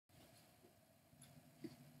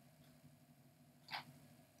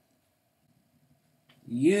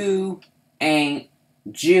You ain't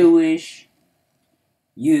Jewish.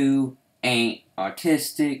 You ain't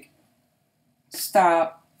autistic.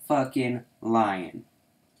 Stop fucking lying.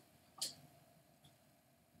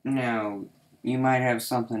 Now, you might have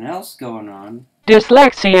something else going on.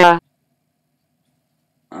 Dyslexia.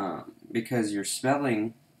 Because your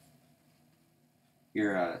spelling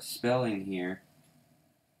here,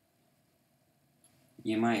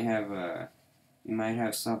 you might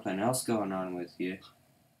have something else going on with you.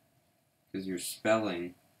 Because your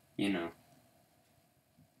spelling, you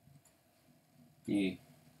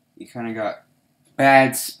kind of got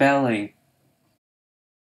bad spelling.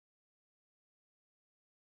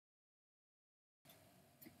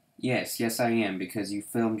 Yes, I am, because you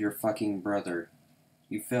filmed your fucking brother.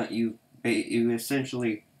 You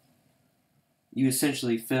essentially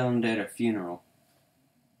filmed at a funeral,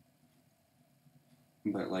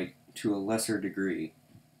 but like to a lesser degree.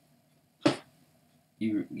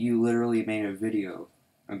 You literally made a video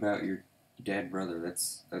about your dead brother.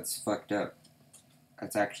 That's fucked up.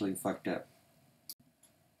 That's actually fucked up.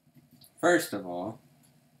 First of all,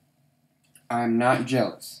 I'm not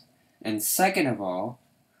jealous. And second of all,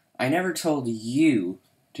 I never told you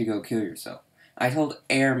to go kill yourself. I told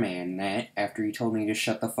Airman that after he told me to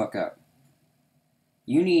shut the fuck up.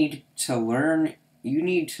 You need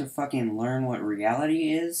to fucking learn what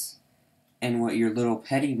reality is and what your little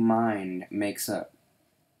petty mind makes up.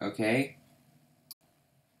 Okay?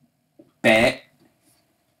 Bet.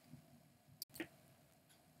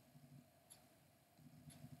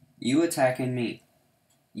 You attacking me.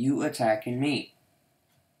 You attacking me.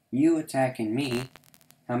 You attacking me.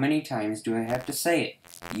 How many times do I have to say it?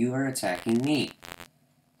 You are attacking me.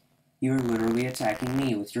 You are literally attacking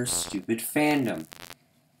me with your stupid fandom.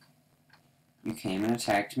 You came and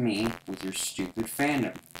attacked me with your stupid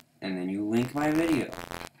fandom. And then you link my video.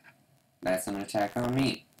 That's an attack on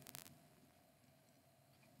me.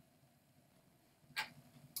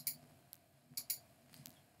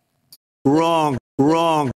 Wrong,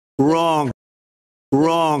 wrong, wrong,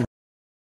 wrong.